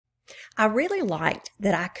I really liked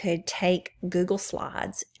that I could take Google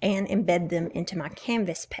Slides and embed them into my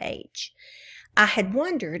Canvas page. I had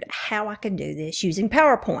wondered how I could do this using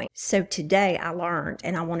PowerPoint. So today I learned,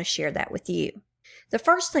 and I want to share that with you. The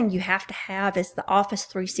first thing you have to have is the Office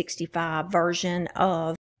 365 version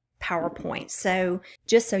of PowerPoint. So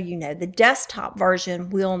just so you know, the desktop version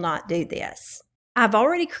will not do this. I've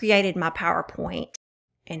already created my PowerPoint,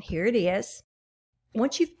 and here it is.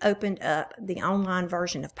 Once you've opened up the online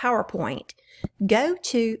version of PowerPoint, go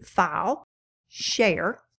to File,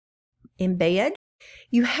 Share, Embed.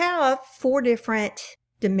 You have 4 different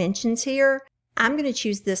dimensions here. I'm going to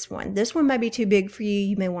choose this one. This one may be too big for you.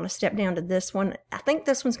 You may want to step down to this one. I think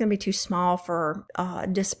this one's going to be too small for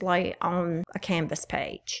display on a Canvas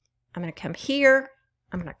page. I'm going to come here.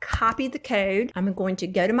 I'm going to copy the code. I'm going to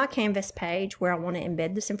go to my Canvas page where I want to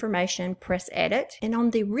embed this information, press Edit, and on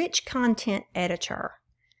the Rich Content Editor,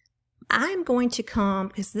 I'm going to come,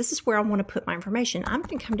 because this is where I want to put my information, I'm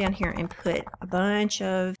going to come down here and put a bunch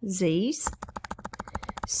of Z's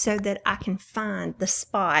so that I can find the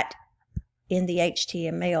spot in the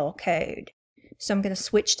HTML code. So I'm going to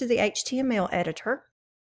switch to the HTML editor,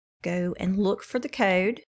 go and look for the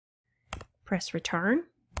code, press Return,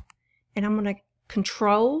 and I'm going to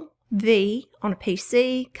Control V on a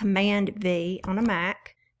PC, Command V on a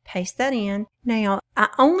Mac, paste that in. Now, I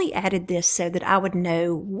only added this so that I would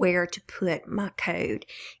know where to put my code.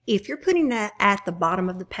 If you're putting that at the bottom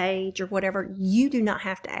of the page or whatever, you do not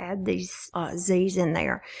have to add these Z's in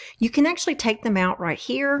there. You can actually take them out right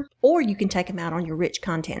here, or you can take them out on your Rich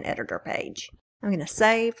Content Editor page. I'm going to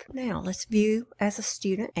save. Now, let's view as a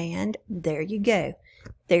student, and there you go.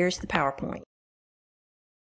 There's the PowerPoint.